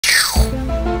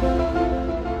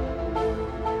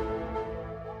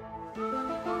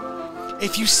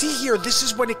If you see here, this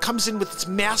is when it comes in with its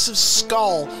massive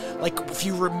skull. Like, if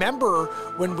you remember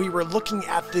when we were looking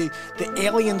at the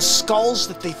alien skulls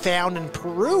that they found in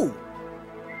Peru.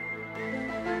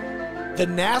 The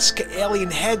Nazca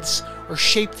alien heads are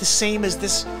shaped the same as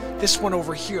this one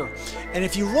over here. And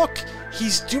if you look,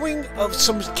 he's doing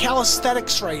some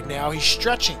calisthenics right now. He's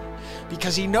stretching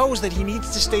because he knows that he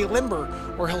needs to stay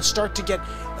limber or he'll start to get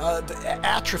the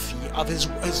atrophy of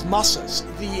his muscles.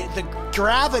 The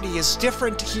gravity is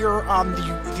different here on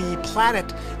the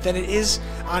planet than it is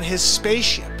on his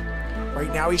spaceship.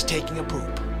 Right now he's taking a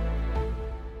poop.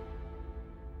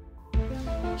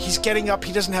 He's getting up,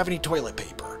 he doesn't have any toilet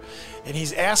paper. And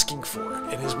he's asking for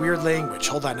it in his weird language.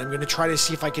 Hold on, I'm going to try to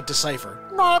see if I can decipher.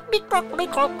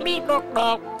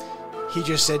 He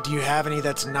just said, do you have any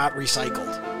that's not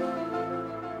recycled?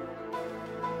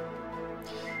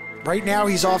 Right now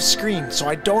he's off screen, so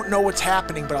I don't know what's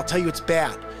happening, but I'll tell you it's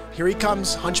bad. Here he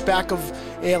comes, hunchback of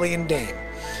alien dame.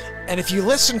 And if you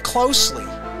listen closely,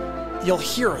 you'll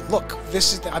hear, look,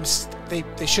 this is,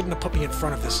 they shouldn't have put me in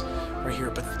front of this right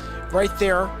here, but right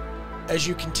there, as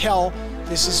you can tell,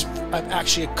 this is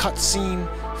actually a cut scene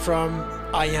from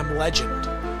I Am Legend.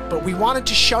 But we wanted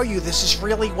to show you this is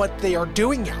really what they are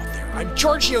doing out there. I'm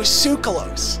Georgio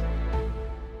Tsoukalos.